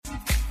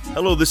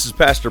Hello, this is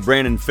Pastor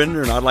Brandon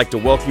Fender, and I'd like to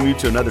welcome you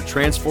to another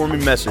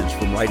transforming message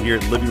from right here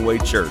at Living Way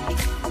Church.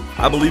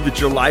 I believe that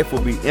your life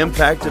will be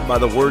impacted by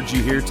the words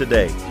you hear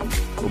today.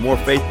 For more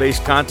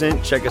faith-based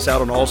content, check us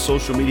out on all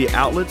social media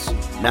outlets.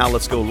 Now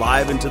let's go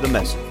live into the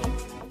message.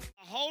 The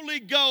Holy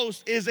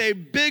Ghost is a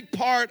big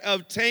part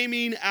of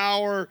taming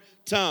our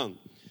tongue.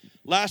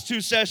 Last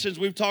two sessions,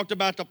 we've talked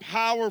about the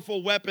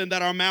powerful weapon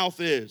that our mouth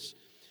is.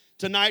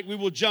 Tonight, we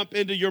will jump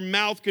into your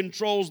mouth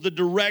controls the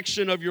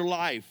direction of your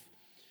life.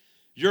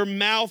 Your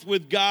mouth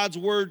with God's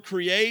word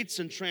creates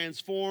and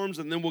transforms,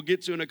 and then we'll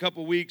get to in a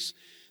couple weeks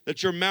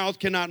that your mouth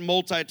cannot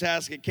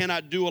multitask. It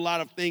cannot do a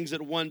lot of things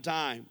at one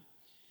time.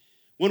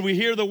 When we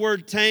hear the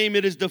word tame,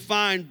 it is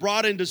defined,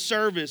 brought into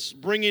service,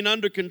 bringing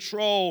under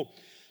control,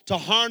 to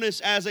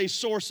harness as a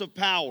source of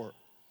power.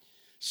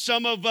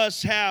 Some of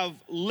us have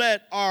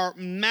let our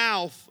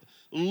mouth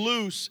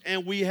loose,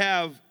 and we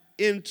have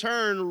in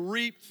turn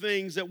reaped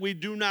things that we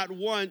do not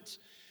want.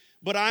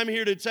 But I'm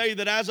here to tell you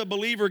that as a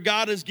believer,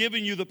 God has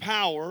given you the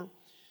power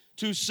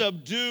to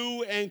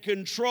subdue and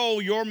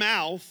control your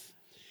mouth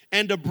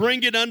and to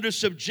bring it under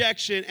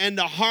subjection and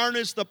to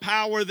harness the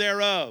power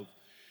thereof.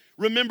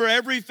 Remember,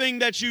 everything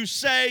that you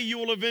say, you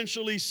will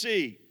eventually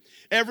see.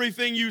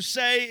 Everything you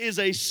say is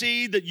a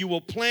seed that you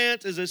will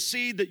plant, is a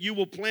seed that you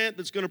will plant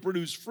that's going to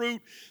produce fruit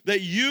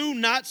that you,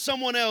 not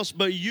someone else,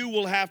 but you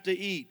will have to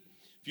eat.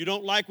 If you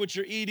don't like what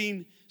you're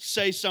eating,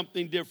 say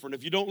something different.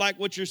 If you don't like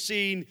what you're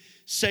seeing,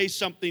 say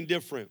something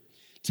different.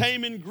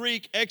 Tame in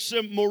Greek,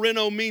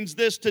 examorino, means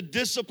this, to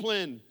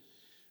discipline.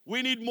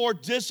 We need more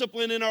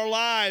discipline in our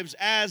lives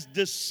as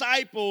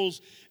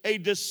disciples. A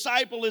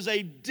disciple is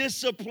a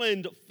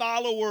disciplined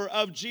follower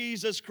of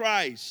Jesus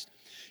Christ.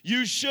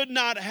 You should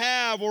not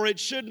have, or it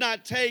should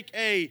not take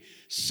a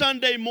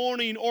Sunday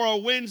morning or a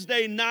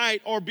Wednesday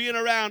night or being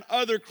around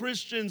other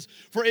Christians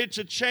for it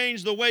to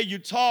change the way you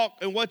talk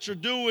and what you're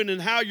doing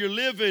and how you're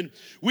living.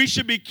 We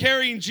should be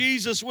carrying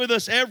Jesus with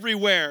us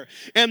everywhere.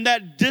 And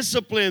that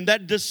discipline,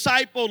 that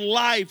discipled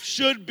life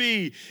should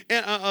be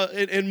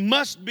and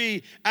must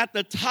be at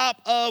the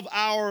top of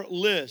our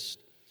list.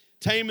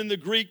 Tame in the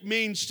Greek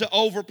means to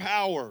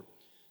overpower,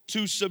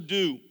 to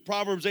subdue.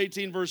 Proverbs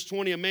 18 verse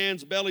 20, a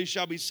man's belly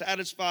shall be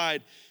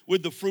satisfied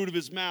with the fruit of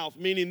his mouth,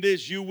 meaning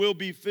this, you will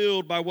be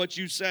filled by what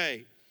you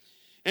say.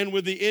 And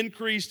with the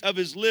increase of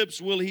his lips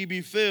will he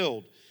be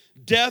filled.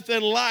 Death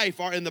and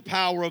life are in the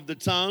power of the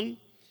tongue,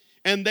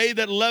 and they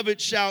that love it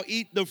shall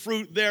eat the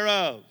fruit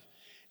thereof.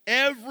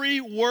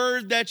 Every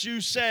word that you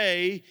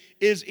say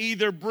is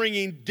either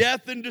bringing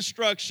death and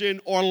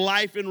destruction or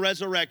life and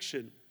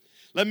resurrection.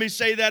 Let me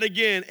say that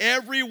again.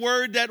 Every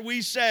word that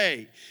we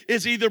say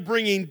is either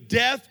bringing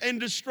death and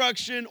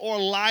destruction or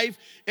life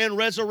and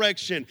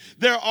resurrection.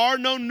 There are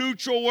no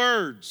neutral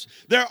words.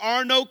 There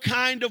are no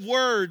kind of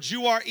words.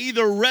 You are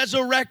either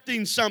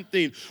resurrecting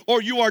something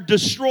or you are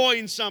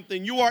destroying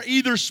something. You are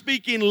either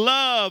speaking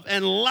love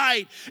and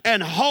light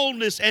and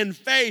wholeness and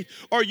faith,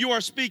 or you are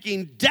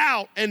speaking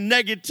doubt and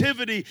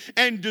negativity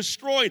and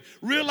destroying.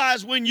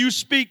 Realize when you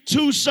speak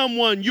to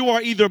someone, you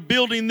are either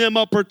building them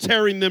up or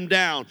tearing them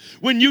down.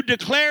 When you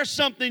declare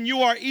something,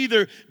 you are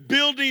either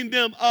building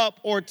them up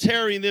or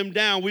tearing them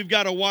down. We've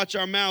got to watch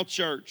our mouth,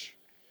 church.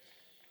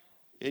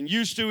 And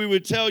used to, we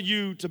would tell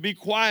you to be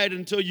quiet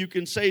until you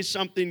can say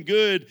something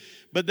good.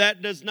 But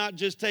that does not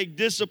just take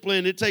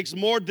discipline. It takes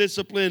more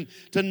discipline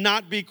to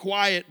not be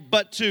quiet,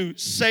 but to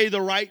say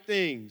the right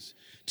things,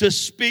 to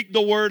speak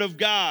the word of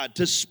God,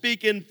 to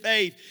speak in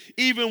faith,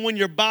 even when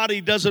your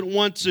body doesn't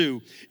want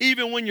to,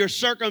 even when your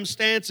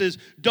circumstances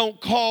don't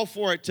call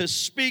for it, to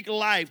speak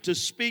life, to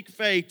speak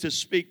faith, to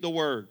speak the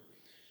word.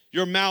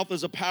 Your mouth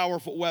is a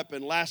powerful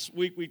weapon. Last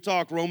week we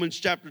talked Romans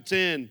chapter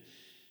 10,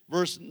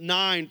 verse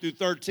 9 through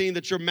 13,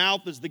 that your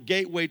mouth is the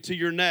gateway to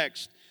your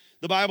next.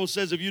 The Bible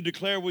says if you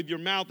declare with your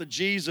mouth that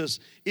Jesus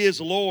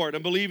is Lord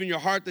and believe in your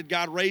heart that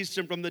God raised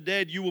him from the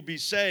dead, you will be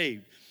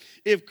saved.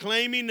 If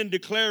claiming and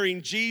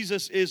declaring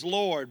Jesus is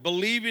Lord,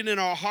 believing in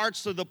our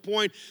hearts to the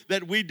point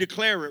that we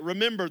declare it.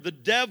 Remember, the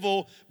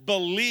devil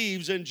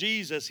believes in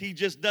Jesus. He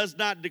just does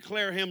not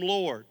declare him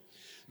Lord.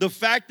 The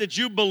fact that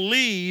you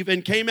believe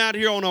and came out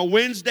here on a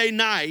Wednesday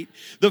night,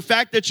 the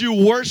fact that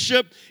you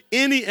worship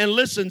and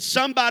listen,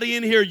 somebody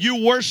in here,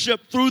 you worship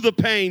through the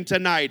pain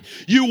tonight.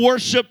 You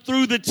worship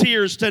through the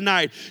tears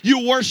tonight.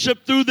 You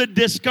worship through the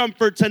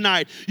discomfort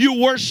tonight.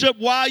 You worship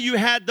while you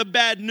had the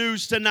bad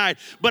news tonight.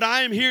 But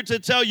I am here to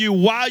tell you,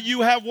 while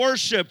you have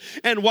worshiped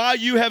and while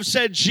you have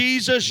said,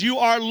 Jesus, you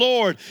are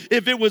Lord,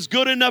 if it was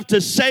good enough to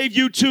save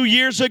you 2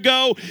 years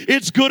ago,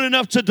 it's good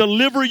enough to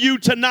deliver you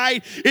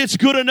tonight. It's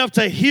good enough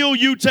to heal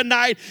you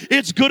tonight.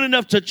 It's good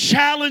enough to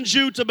challenge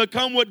you to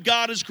become what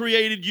God has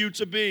created you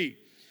to be.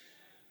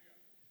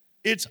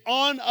 It's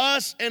on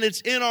us and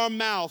it's in our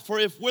mouth. For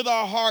if with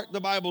our heart,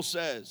 the Bible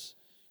says,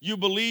 you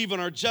believe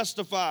and are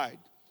justified,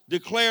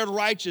 declared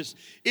righteous,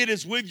 it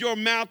is with your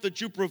mouth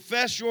that you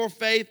profess your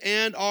faith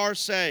and are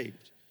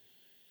saved.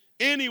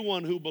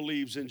 Anyone who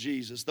believes in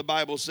Jesus, the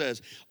Bible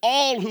says,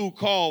 all who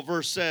call,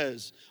 verse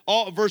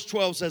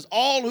 12 says,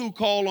 all who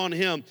call on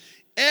him,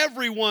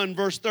 Everyone,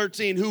 verse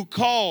 13, who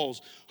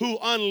calls, who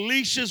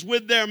unleashes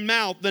with their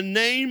mouth the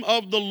name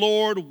of the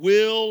Lord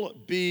will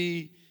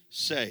be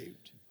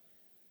saved.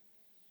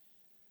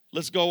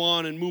 Let's go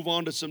on and move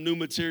on to some new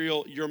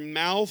material. Your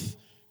mouth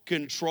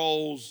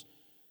controls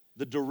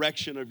the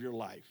direction of your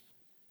life.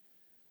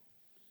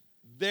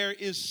 There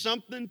is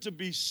something to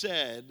be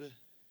said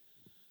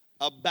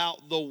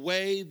about the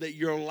way that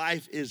your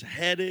life is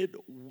headed,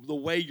 the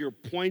way you're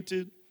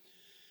pointed.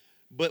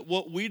 But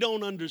what we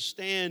don't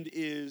understand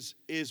is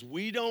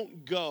we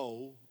don't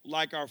go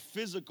like our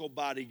physical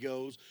body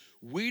goes.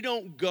 We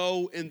don't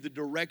go in the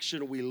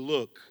direction we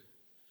look.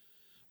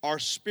 Our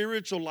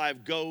spiritual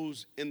life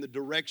goes in the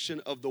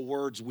direction of the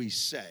words we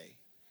say.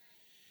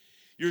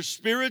 Your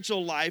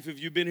spiritual life, if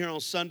you've been here on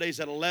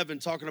Sundays at 11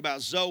 talking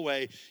about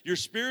Zoe, your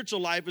spiritual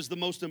life is the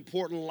most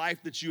important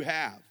life that you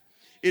have.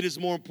 It is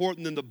more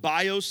important than the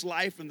bios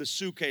life and the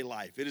suke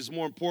life. It is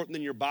more important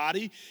than your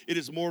body. It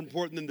is more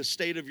important than the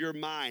state of your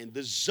mind.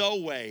 The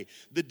Zoe,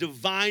 the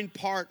divine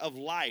part of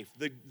life,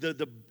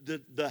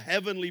 the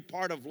heavenly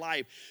part of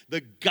life,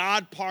 the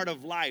God part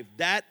of life,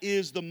 that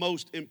is the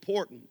most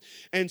important.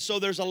 And so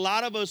there's a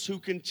lot of us who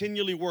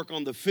continually work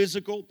on the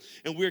physical,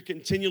 and we're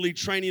continually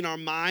training our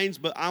minds,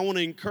 but I want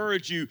to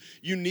encourage you,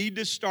 you need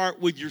to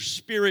start with your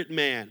spirit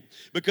man.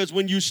 Because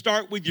when you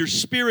start with your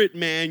spirit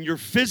man, your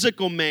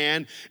physical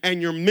man, and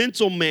your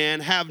mental man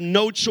have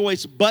no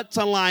choice but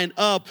to line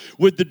up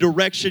with the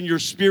direction your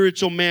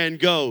spiritual man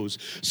goes.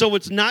 So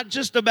it's not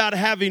just about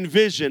having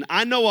vision.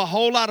 I know a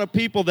whole lot of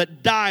people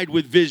that died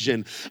with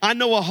vision. I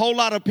know a whole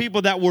lot of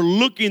people that were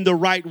looking the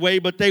right way,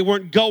 but they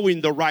weren't going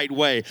the right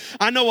way.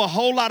 I know a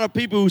whole lot of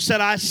people who said,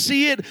 I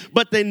see it,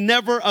 but they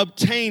never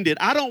obtained it.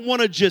 I don't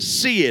want to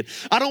just see it.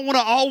 I don't want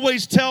to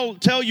always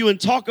tell you and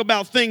talk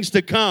about things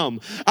to come.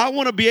 I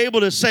want to be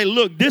able to say,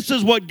 look, this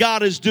is what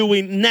God is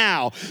doing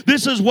now.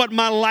 This is what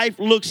my life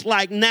looks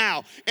like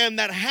now. And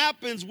that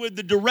happens with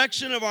the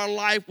direction of our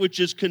life, which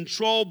is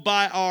controlled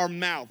by our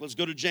mouth. Let's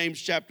go to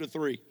James chapter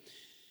 3.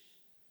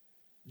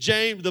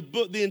 James,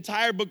 the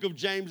entire book of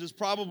James is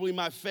probably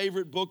my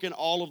favorite book in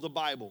all of the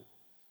Bible.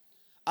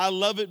 I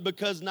love it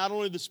because not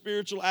only the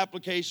spiritual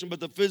application, but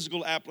the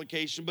physical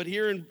application. But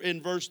here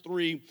in verse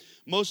 3,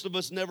 most of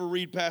us never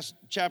read past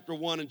chapter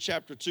 1 and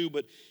chapter 2,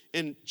 but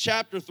in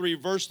chapter 3,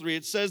 verse 3,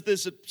 it says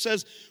this. It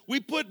says, we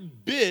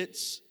put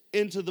bits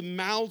into the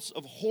mouths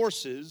of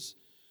horses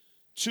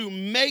to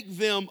make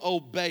them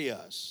obey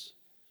us.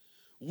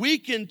 We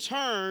can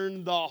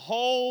turn the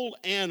whole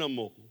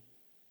animal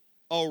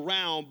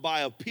around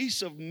by a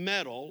piece of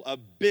metal, a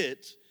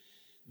bit,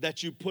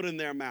 that you put in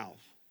their mouth.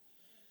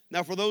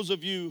 Now, for those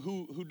of you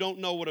who don't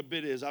know what a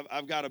bit is,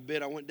 I've got a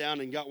bit. I went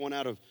down and got one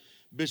out of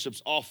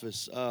Bishop's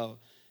office.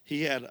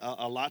 He had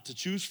a lot to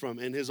choose from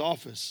in his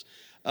office.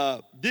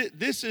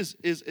 This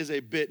is a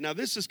bit. Now,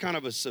 this is kind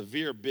of a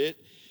severe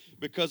bit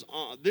because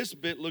this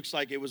bit looks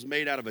like it was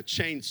made out of a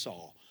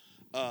chainsaw.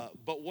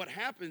 But what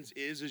happens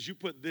is you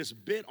put this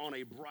bit on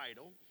a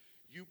bridle,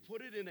 you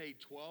put it in a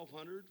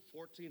 1,200,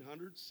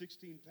 1,400,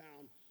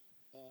 16-pound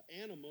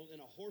animal in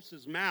a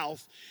horse's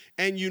mouth,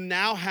 and you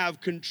now have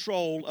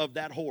control of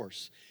that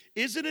horse.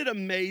 Isn't it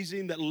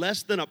amazing that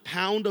less than a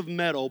pound of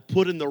metal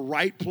put in the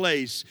right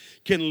place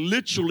can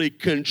literally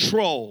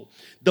control?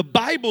 The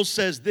Bible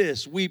says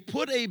this, we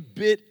put a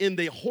bit in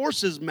the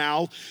horse's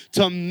mouth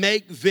to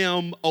make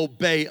them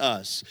obey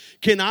us.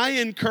 Can I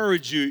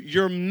encourage you,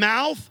 your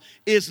mouth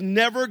is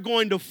never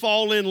going to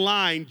fall in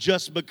line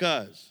just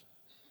because.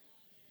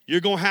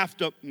 You're going to have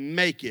to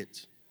make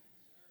it.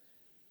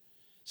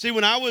 See,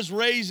 when I was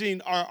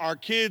raising our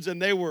kids,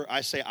 and they were,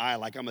 I say I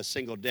like I'm a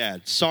single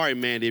dad. Sorry,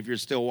 Mandy, if you're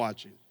still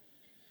watching.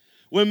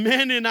 When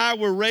Mandy and I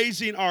were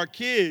raising our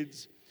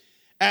kids,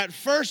 at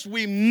first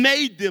we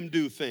made them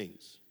do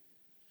things.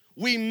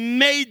 We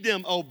made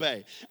them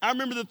obey. I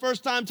remember the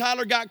first time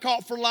Tyler got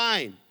caught for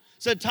lying.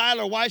 Said,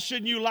 Tyler, why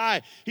shouldn't you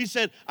lie? He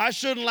said, I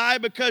shouldn't lie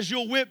because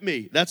you'll whip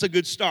me. That's a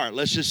good start.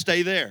 Let's just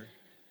stay there.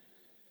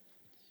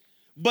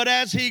 But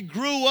as he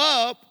grew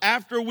up,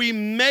 after we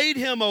made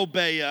him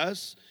obey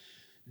us,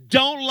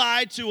 don't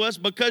lie to us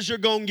because you're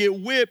going to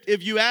get whipped.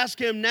 If you ask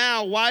him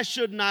now, why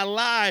shouldn't I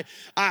lie?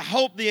 I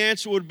hope the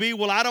answer would be,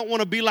 well, I don't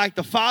want to be like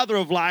the father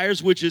of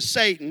liars, which is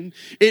Satan.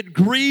 It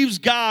grieves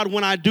God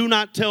when I do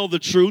not tell the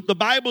truth. The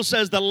Bible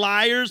says the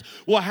liars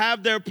will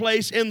have their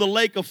place in the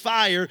lake of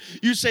fire.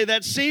 You say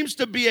that seems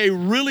to be a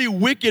really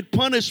wicked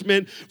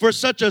punishment for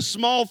such a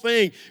small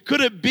thing. Could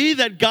it be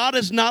that God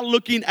is not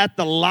looking at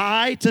the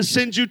lie to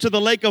send you to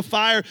the lake of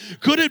fire?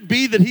 Could it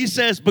be that he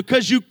says,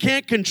 because you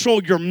can't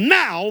control your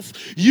mouth,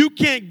 you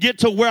can't get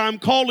to where I'm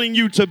calling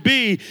you to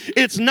be?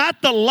 It's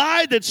not the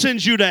lie that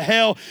sends you to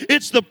hell.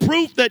 It's the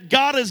proof that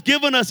God has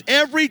given us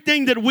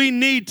everything that we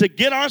need to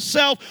get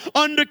ourselves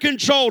under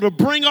control, to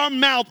bring our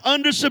mouth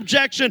under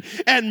subjection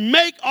and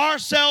make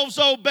ourselves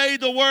obey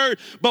the word.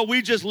 But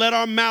we just let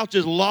our mouth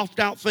just loft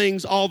out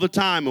things all the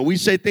time. And we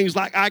say things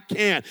like, I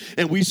can't.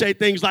 And we say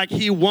things like,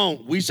 he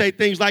won't. We say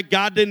things like,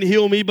 God didn't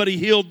heal me, but he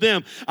healed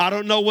them. I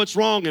don't know what's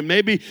wrong. And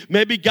maybe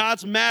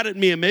God's mad at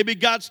me, and maybe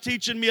God's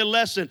teaching me a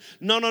lesson.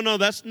 No.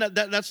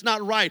 that's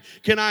not right.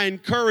 Can I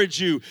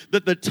encourage you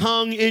that the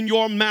tongue in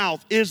your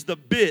mouth is the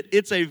bit?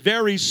 It's a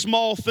very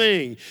small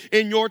thing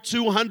in your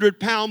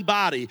 200-pound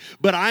body.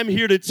 But I'm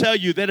here to tell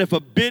you that if a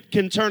bit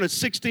can turn a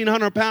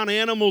 1,600-pound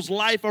animal's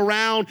life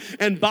around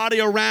and body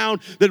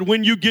around, that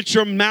when you get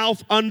your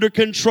mouth under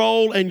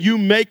control and you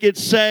make it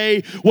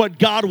say what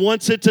God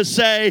wants it to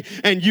say,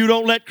 and you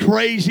don't let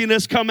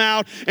craziness come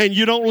out, and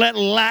you don't let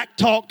lack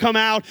talk come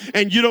out,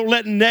 and you don't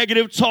let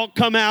negative talk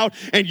come out,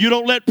 and you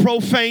don't let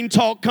profane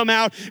talk come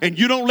out, and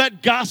you don't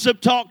let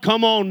gossip talk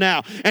come on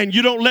now, and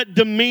you don't let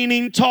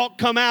demeaning talk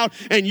come out,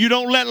 and you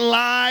don't let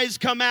lies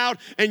come out,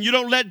 and you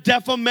don't let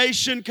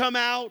defamation come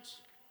out.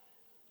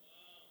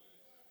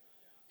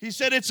 He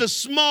said it's a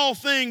small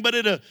thing, but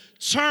it'll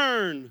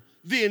turn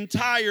the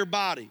entire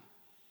body.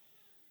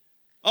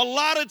 A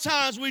lot of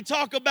times we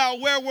talk about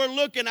where we're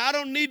looking. I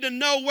don't need to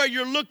know where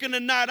you're looking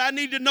tonight. I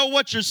need to know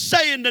what you're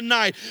saying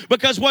tonight,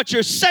 because what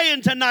you're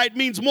saying tonight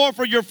means more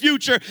for your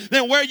future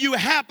than where you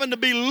happen to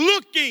be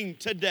looking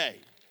today.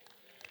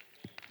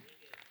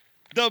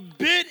 The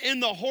bit in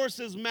the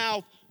horse's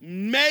mouth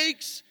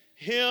makes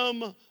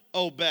him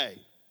obey.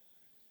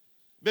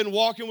 Been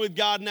walking with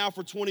God now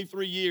for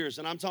 23 years,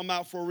 and I'm talking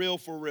about for real,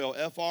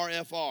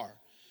 FR.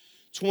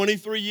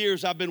 23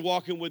 years I've been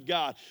walking with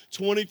God.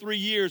 23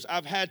 years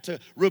I've had to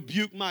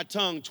rebuke my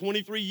tongue.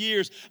 23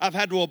 years I've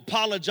had to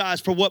apologize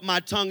for what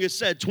my tongue has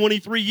said.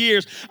 23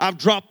 years I've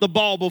dropped the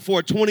ball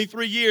before.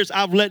 23 years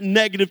I've let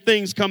negative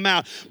things come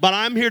out. But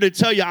I'm here to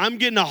tell you, I'm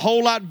getting a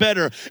whole lot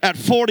better at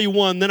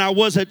 41 than I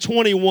was at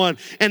 21.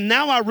 And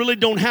now I really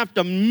don't have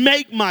to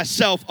make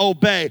myself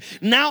obey.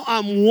 Now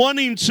I'm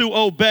wanting to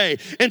obey.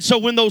 And so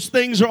when those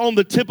things are on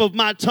the tip of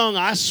my tongue,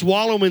 I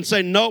swallow them and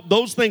say, nope,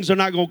 those things are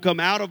not going to come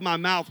out of my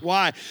mouth.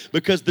 Why?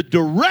 Because the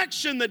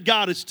direction that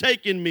God has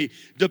taken me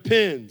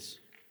depends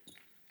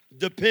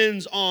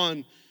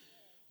on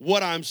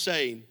what I'm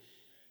saying.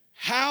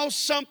 How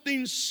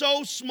something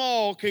so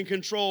small can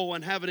control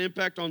and have an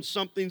impact on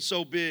something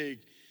so big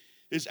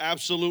is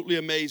absolutely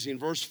amazing.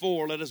 Verse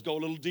 4, let us go a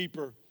little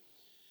deeper.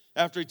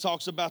 After he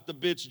talks about the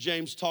bits,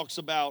 James talks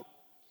about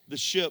the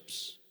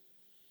ships.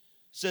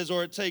 It says,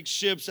 or it takes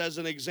ships as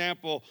an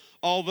example.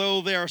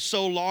 Although they are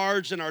so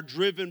large and are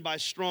driven by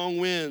strong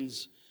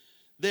winds,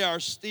 they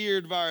are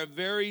steered by a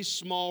very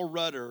small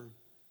rudder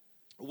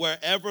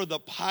wherever the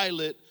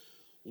pilot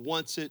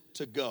wants it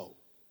to go.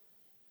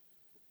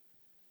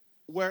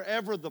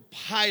 Wherever the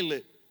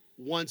pilot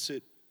wants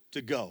it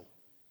to go.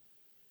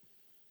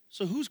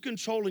 So who's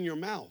controlling your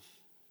mouth?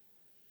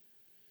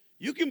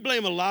 You can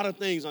blame a lot of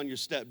things on your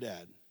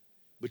stepdad,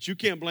 but you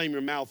can't blame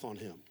your mouth on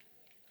him.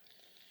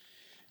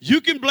 You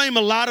can blame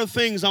a lot of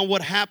things on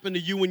what happened to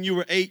you when you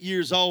were 8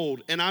 years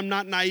old, and I'm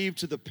not naive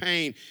to the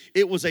pain.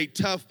 It was a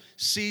tough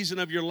season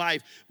of your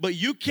life, but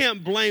you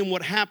can't blame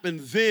what happened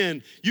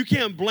then. You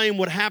can't blame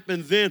what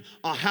happened then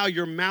on how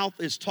your mouth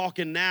is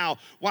talking now.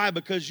 Why?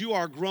 Because you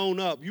are grown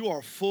up. You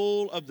are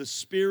full of the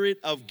Spirit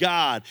of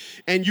God,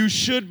 and you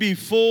should be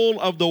full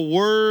of the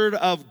Word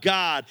of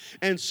God.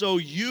 And so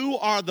you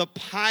are the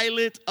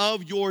pilot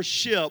of your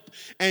ship,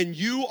 and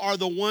you are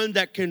the one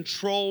that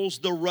controls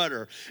the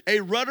rudder. A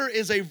rudder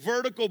is a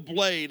vertical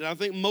blade, and I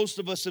think most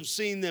of us have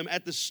seen them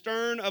at the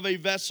stern of a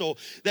vessel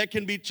that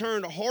can be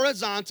turned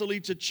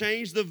horizontally to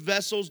change the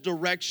vessel's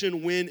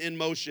direction when in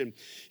motion.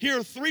 Here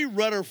are 3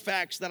 rudder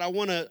facts that I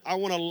want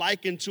to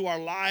liken to our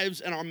lives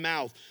and our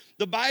mouth.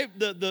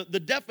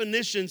 The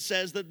definition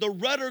says that the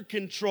rudder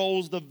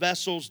controls the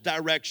vessel's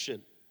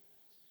direction.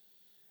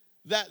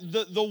 That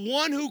the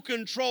one who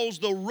controls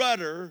the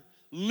rudder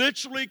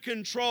literally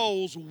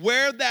controls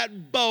where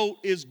that boat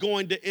is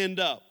going to end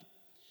up.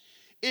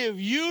 If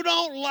you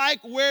don't like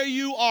where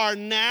you are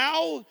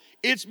now,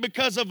 it's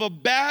because of a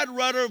bad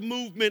rudder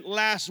movement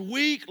last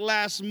week,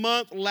 last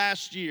month,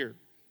 last year.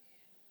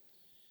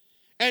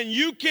 And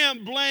you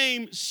can't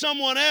blame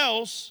someone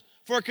else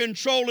for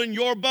controlling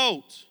your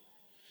boat.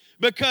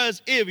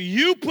 Because if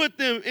you put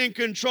them in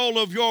control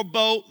of your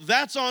boat,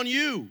 that's on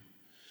you.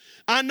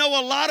 I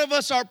know a lot of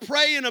us are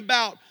praying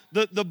about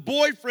the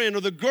boyfriend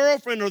or the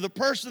girlfriend or the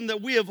person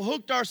that we have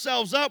hooked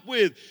ourselves up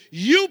with.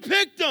 You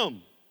picked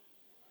them.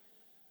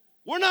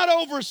 We're not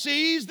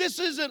overseas. This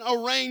isn't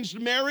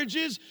arranged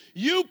marriages.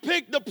 You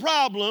picked the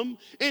problem.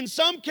 In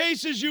some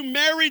cases, you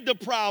married the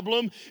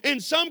problem. In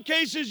some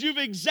cases, you've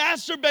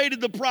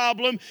exacerbated the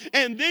problem.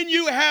 And then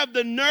you have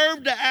the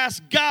nerve to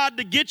ask God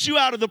to get you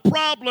out of the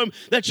problem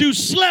that you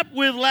slept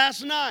with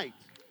last night.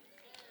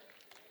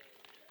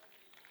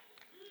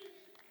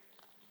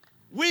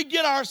 We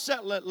get our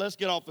let's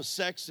get off of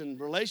sex and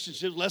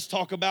relationships. Let's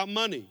talk about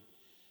money.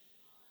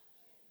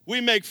 We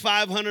make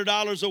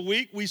 $500 a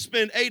week. We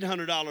spend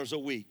 $800 a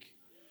week.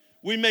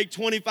 We make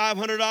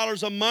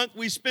 $2,500 a month.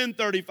 We spend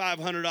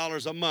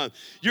 $3,500 a month.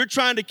 You're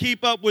trying to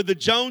keep up with the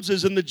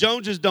Joneses, and the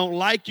Joneses don't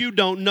like you,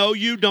 don't know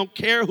you, don't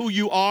care who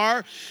you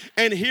are.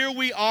 And here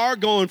we are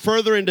going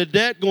further into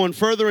debt, going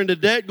further into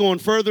debt, going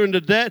further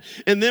into debt.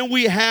 And then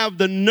we have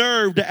the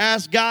nerve to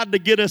ask God to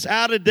get us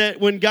out of debt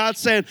when God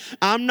said,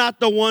 I'm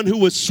not the one who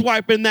was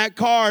swiping that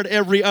card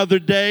every other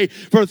day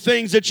for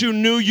things that you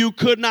knew you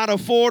could not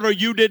afford or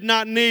you did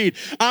not need.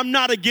 I'm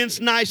not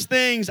against nice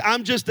things.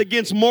 I'm just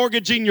against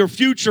mortgaging your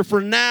future for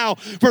now,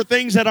 for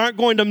things that aren't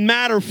going to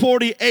matter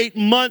 48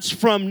 months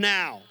from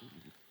now.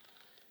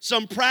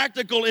 Some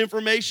practical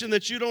information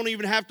that you don't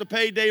even have to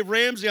pay Dave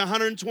Ramsey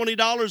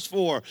 $120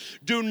 for.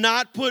 Do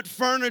not put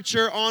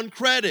furniture on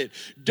credit.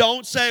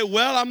 Don't say,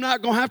 well, I'm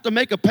not going to have to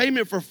make a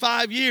payment for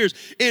 5 years.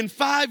 In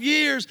 5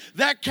 years,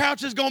 that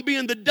couch is going to be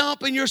in the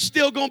dump and you're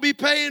still going to be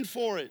paying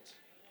for it.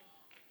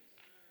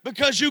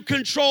 Because you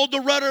controlled the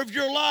rudder of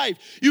your life.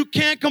 You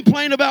can't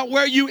complain about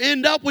where you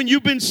end up when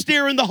you've been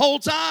steering the whole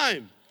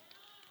time.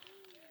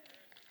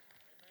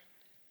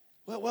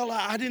 Well,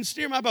 I didn't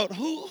steer my boat.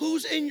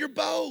 Who's in your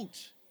boat?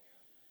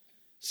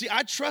 See,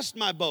 I trust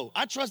my boat.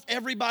 I trust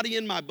everybody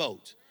in my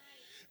boat.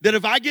 That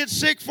if I get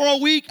sick for a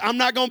week, I'm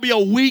not going to be a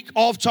week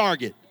off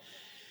target.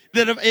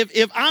 That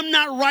if I'm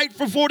not right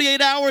for 48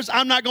 hours,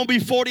 I'm not going to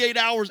be 48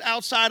 hours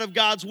outside of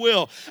God's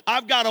will.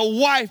 I've got a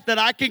wife that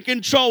I can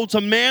control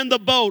to man the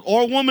boat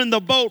or woman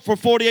the boat for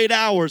 48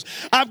 hours.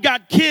 I've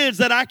got kids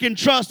that I can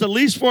trust at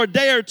least for a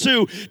day or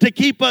two to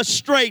keep us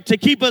straight, to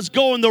keep us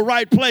going the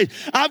right place.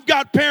 I've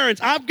got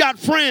parents. I've got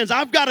friends.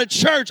 I've got a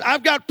church.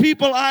 I've got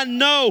people I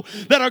know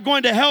that are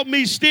going to help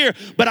me steer.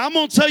 But I'm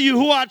going to tell you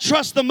who I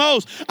trust the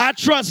most. I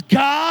trust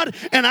God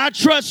and I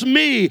trust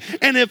me.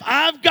 And if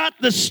I've got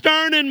the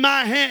stern in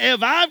my hand,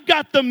 if I've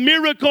got the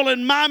miracle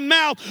in my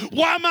mouth,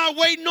 why am I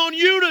waiting on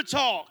you to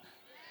talk?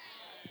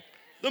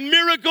 The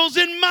miracle's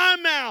in my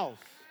mouth.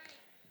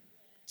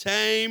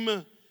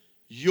 Tame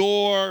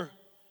your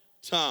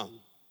tongue.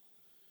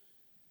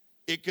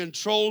 It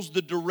controls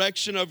the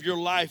direction of your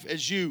life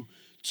as you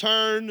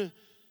turn,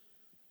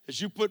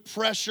 as you put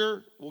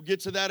pressure. We'll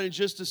get to that in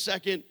just a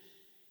second.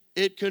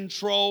 It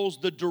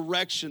controls the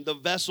direction, the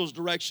vessel's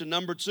direction.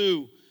 Number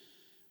two,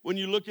 when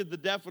you look at the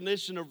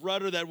definition of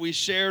rudder that we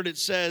shared, it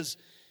says,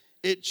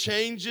 it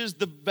changes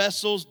the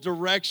vessel's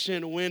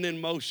direction when in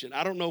motion.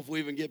 I don't know if we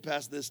even get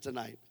past this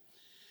tonight.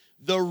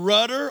 The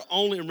rudder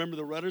only, remember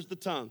the rudder's the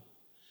tongue.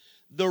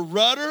 The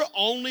rudder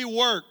only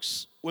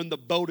works when the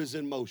boat is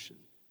in motion.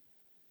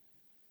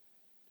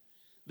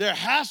 There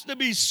has to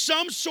be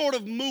some sort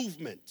of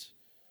movement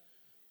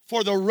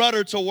for the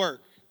rudder to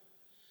work.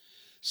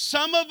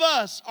 Some of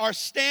us are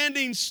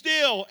standing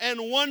still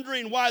and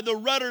wondering why the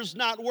rudder's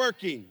not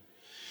working.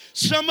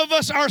 Some of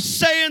us are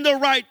saying the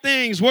right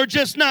things. We're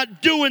just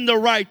not doing the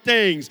right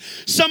things.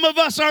 Some of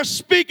us are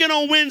speaking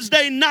on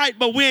Wednesday night,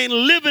 but we ain't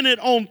living it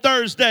on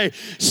Thursday.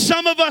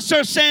 Some of us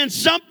are saying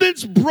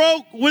something's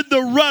broke with the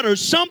rudder.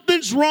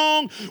 Something's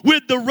wrong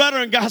with the rudder.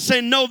 And God's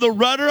saying, no, the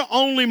rudder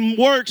only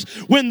works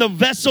when the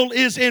vessel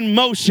is in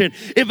motion.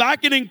 If I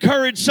can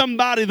encourage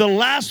somebody the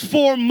last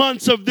 4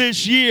 months of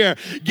this year,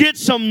 get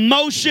some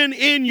motion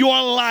in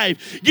your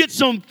life. Get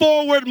some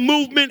forward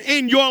movement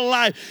in your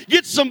life.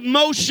 Get some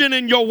motion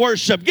in your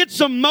worship. Get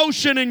some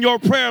motion in your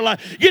prayer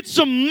life. Get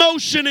some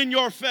motion in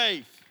your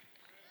faith.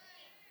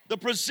 The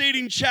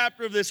preceding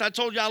chapter of this, I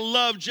told you I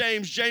love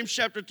James. James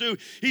chapter 2,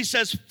 he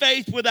says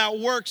faith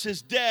without works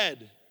is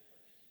dead.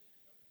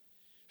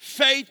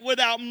 Faith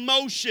without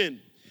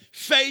motion.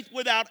 Faith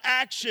without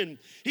action.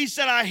 He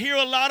said, I hear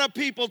a lot of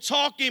people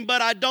talking,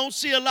 but I don't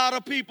see a lot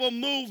of people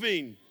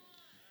moving.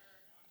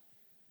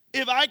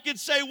 If I could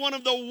say one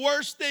of the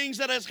worst things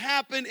that has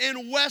happened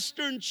in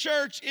Western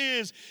church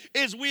is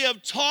we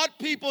have taught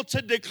people to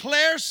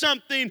declare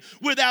something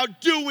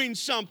without doing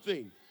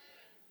something.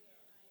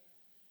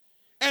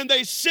 And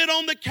they sit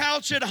on the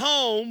couch at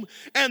home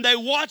and they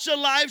watch a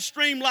live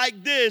stream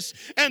like this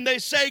and they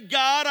say,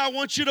 God, I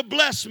want you to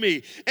bless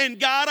me. And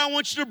God, I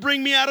want you to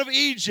bring me out of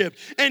Egypt.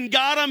 And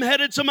God, I'm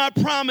headed to my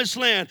promised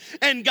land.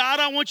 And God,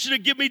 I want you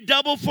to give me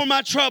double for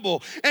my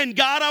trouble. And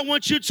God, I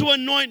want you to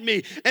anoint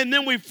me. And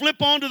then we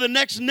flip on to the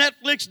next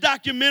Netflix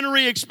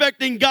documentary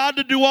expecting God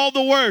to do all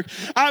the work.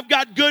 I've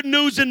got good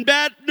news and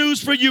bad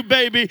news for you,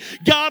 baby.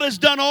 God has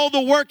done all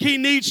the work he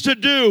needs to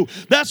do.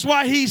 That's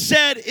why he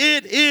said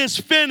it is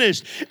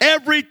finished.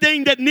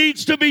 Everything that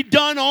needs to be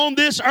done on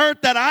this earth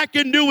that I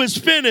can do is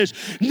finished.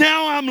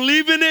 Now I'm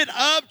leaving it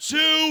up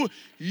to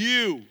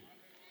you.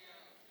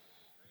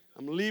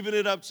 I'm leaving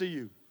it up to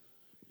you.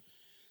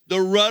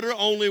 The rudder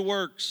only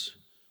works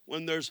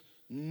when there's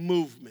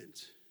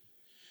movement.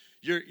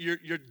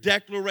 Your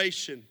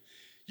declaration.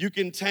 You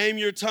can tame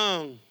your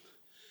tongue.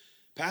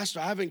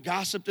 Pastor, I haven't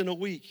gossiped in a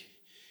week.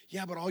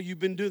 Yeah, but all you've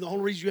been doing, the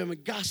only reason you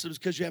haven't gossiped is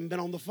because you haven't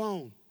been on the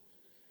phone.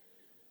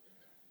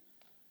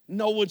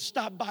 No one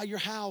stopped by your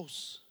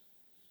house.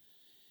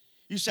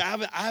 You say,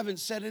 I haven't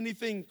said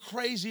anything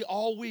crazy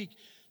all week.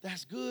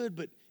 That's good,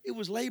 but it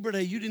was Labor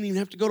Day. You didn't even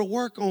have to go to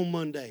work on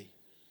Monday.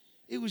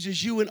 It was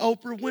just you and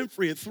Oprah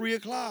Winfrey at 3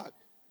 o'clock.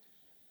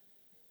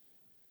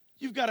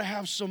 you've got to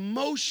have some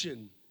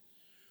motion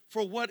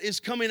for what is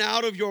coming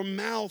out of your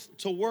mouth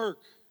to work.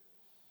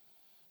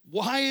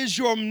 Why is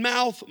your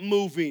mouth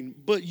moving,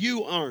 but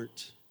you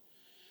aren't?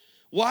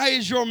 Why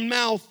is your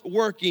mouth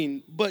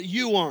working, but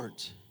you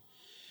aren't?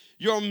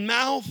 Your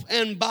mouth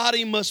and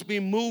body must be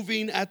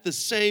moving at the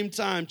same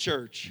time,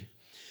 church.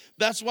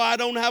 That's why I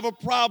don't have a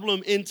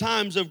problem in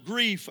times of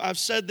grief. I've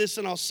said this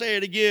and I'll say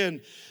it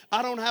again.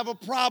 I don't have a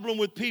problem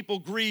with people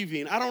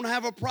grieving. I don't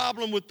have a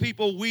problem with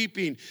people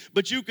weeping.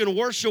 But you can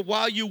worship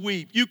while you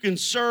weep. You can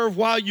serve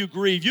while you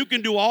grieve. You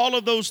can do all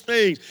of those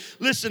things.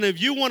 Listen, if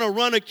you want to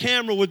run a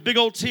camera with big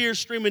old tears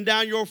streaming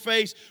down your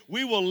face,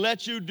 we will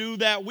let you do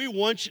that. We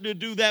want you to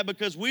do that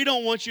because we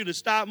don't want you to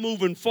stop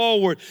moving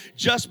forward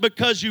just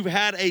because you've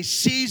had a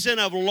season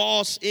of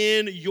loss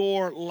in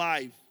your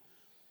life.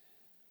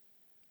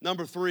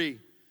 Number 3,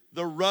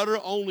 the rudder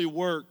only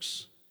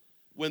works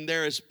when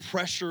there is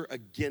pressure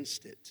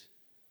against it.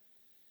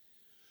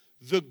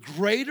 The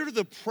greater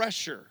the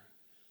pressure,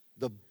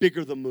 the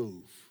bigger the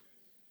move.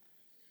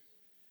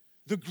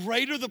 The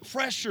greater the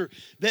pressure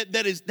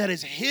that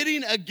is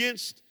hitting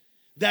against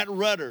that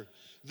rudder,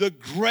 the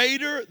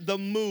greater the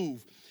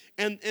move.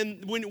 And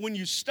when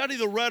you study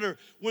the rudder,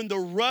 when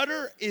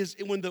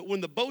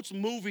the boat's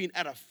moving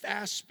at a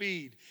fast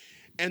speed,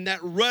 and that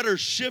rudder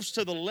shifts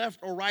to the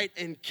left or right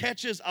and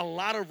catches a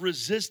lot of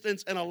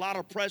resistance and a lot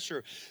of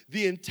pressure,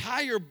 the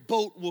entire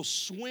boat will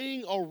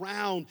swing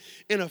around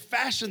in a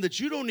fashion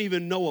that you don't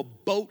even know a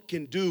boat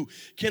can do.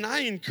 Can I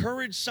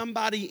encourage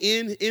somebody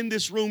in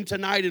this room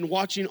tonight and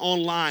watching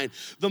online?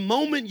 The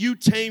moment you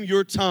tame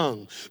your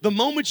tongue, the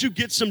moment you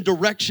get some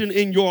direction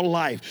in your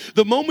life,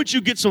 the moment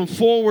you get some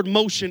forward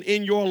motion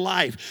in your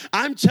life,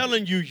 I'm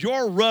telling you,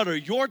 your rudder,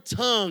 your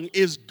tongue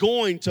is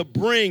going to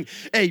bring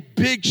a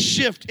big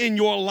shift in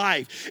your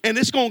life, and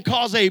it's going to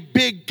cause a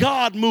big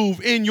God move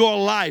in your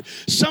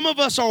life. Some of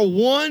us are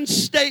one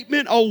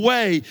statement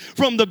away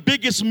from the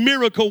biggest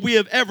miracle we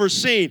have ever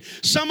seen.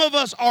 Some of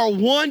us are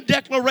one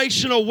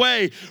declaration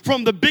away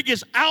from the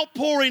biggest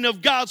outpouring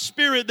of God's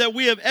Spirit that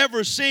we have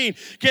ever seen.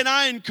 Can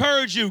I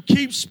encourage you?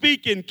 Keep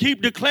speaking,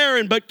 keep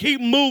declaring, but keep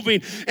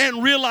moving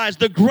and realize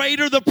the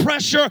greater the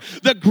pressure,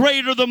 the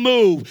greater the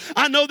move.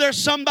 I know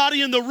there's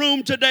somebody in the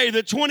room today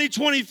that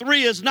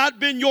 2023 has not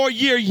been your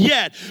year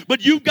yet,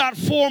 but you've got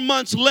 4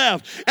 months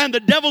left, and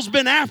the devil's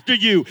been after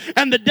you,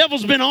 and the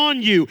devil's been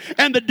on you,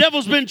 and the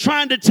devil's been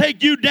trying to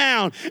take you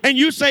down, and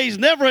you say, he's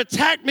never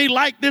attacked me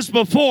like this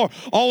before.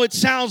 Oh, it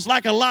sounds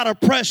like a lot of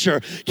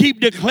pressure. Keep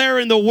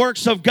declaring the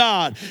works of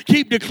God.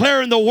 Keep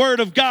declaring the word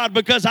of God,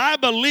 because I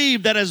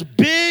believe that as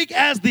big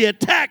as the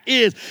attack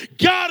is,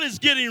 God is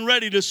getting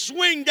ready to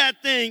swing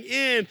that thing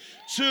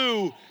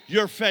into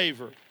your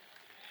favor.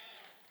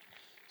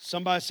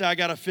 Somebody say, I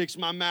got to fix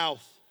my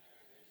mouth.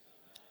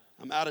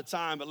 I'm out of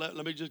time, but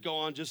let me just go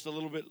on just a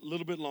little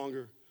bit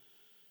longer.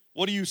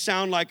 What do you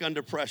sound like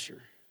under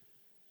pressure?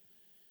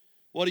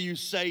 What are you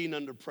saying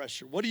under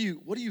pressure? What do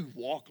you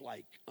walk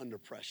like under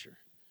pressure?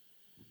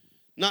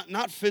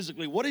 Not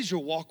physically. What does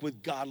your walk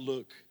with God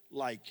look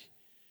like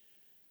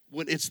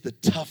when it's the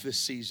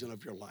toughest season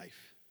of your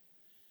life?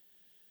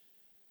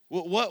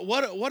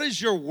 What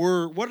is your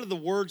word? What are the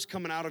words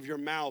coming out of your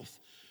mouth?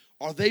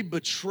 Are they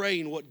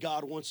betraying what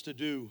God wants to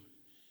do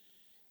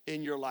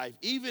in your life?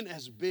 Even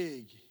as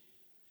big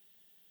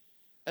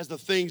as the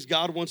things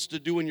God wants to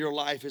do in your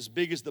life, as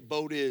big as the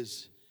boat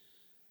is,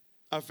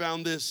 I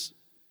found this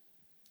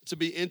to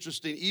be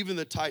interesting. Even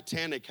the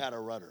Titanic had a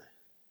rudder.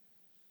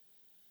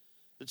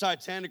 The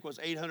Titanic was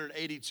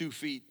 882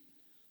 feet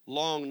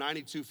long,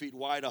 92 feet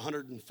wide,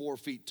 104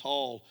 feet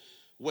tall,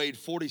 weighed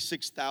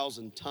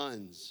 46,000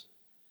 tons.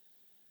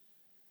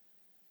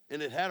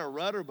 And it had a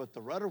rudder, but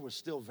the rudder was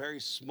still very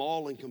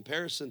small in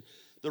comparison.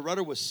 The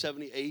rudder was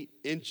 78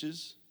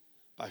 inches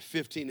by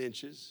 15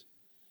 inches.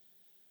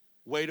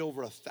 Weighed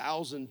over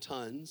 1,000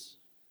 tons.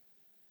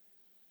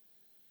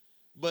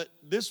 But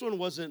this one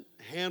wasn't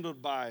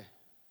handled by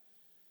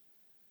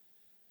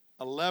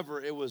a lever.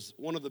 It was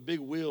one of the big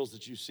wheels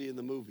that you see in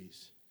the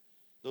movies.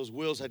 Those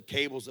wheels had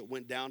cables that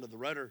went down to the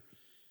rudder,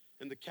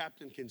 and the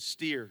captain can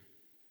steer.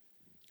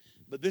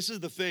 But this is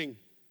the thing.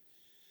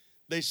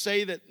 They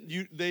say that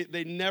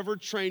they never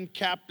train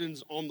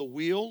captains on the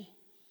wheel.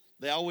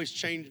 They always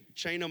chain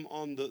them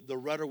on the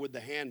rudder with the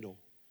handle.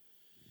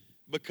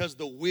 Because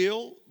the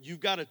wheel,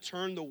 you've got to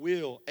turn the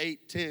wheel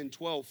 8, 10,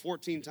 12,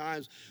 14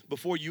 times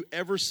before you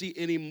ever see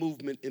any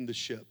movement in the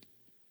ship.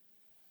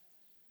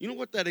 You know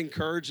what that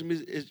encourages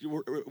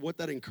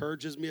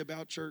me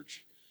about,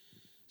 church?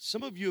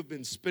 Some of you have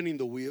been spinning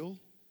the wheel.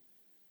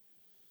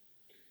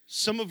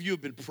 Some of you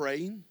have been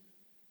praying.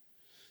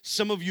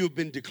 Some of you have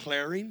been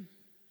declaring.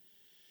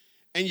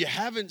 And you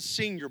haven't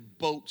seen your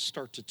boat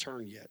start to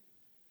turn yet.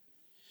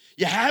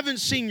 You haven't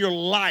seen your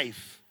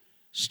life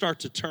start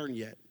to turn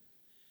yet.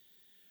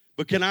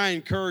 But can I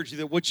encourage you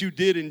that what you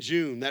did in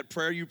June, that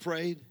prayer you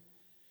prayed,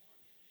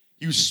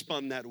 you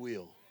spun that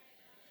wheel.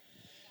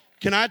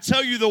 Can I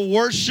tell you the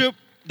worship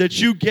that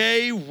you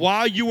gave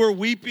while you were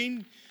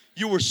weeping,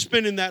 you were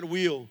spinning that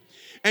wheel.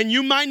 And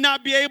you might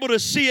not be able to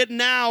see it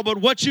now, but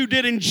what you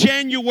did in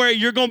January,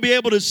 you're going to be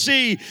able to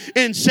see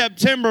in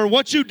September.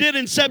 What you did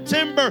in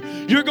September,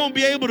 you're going to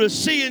be able to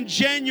see in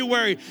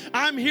January.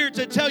 I'm here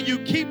to tell you,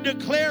 keep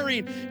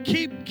declaring,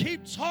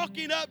 keep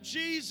talking up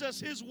Jesus,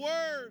 His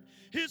word.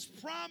 His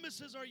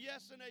promises are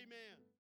yes and amen.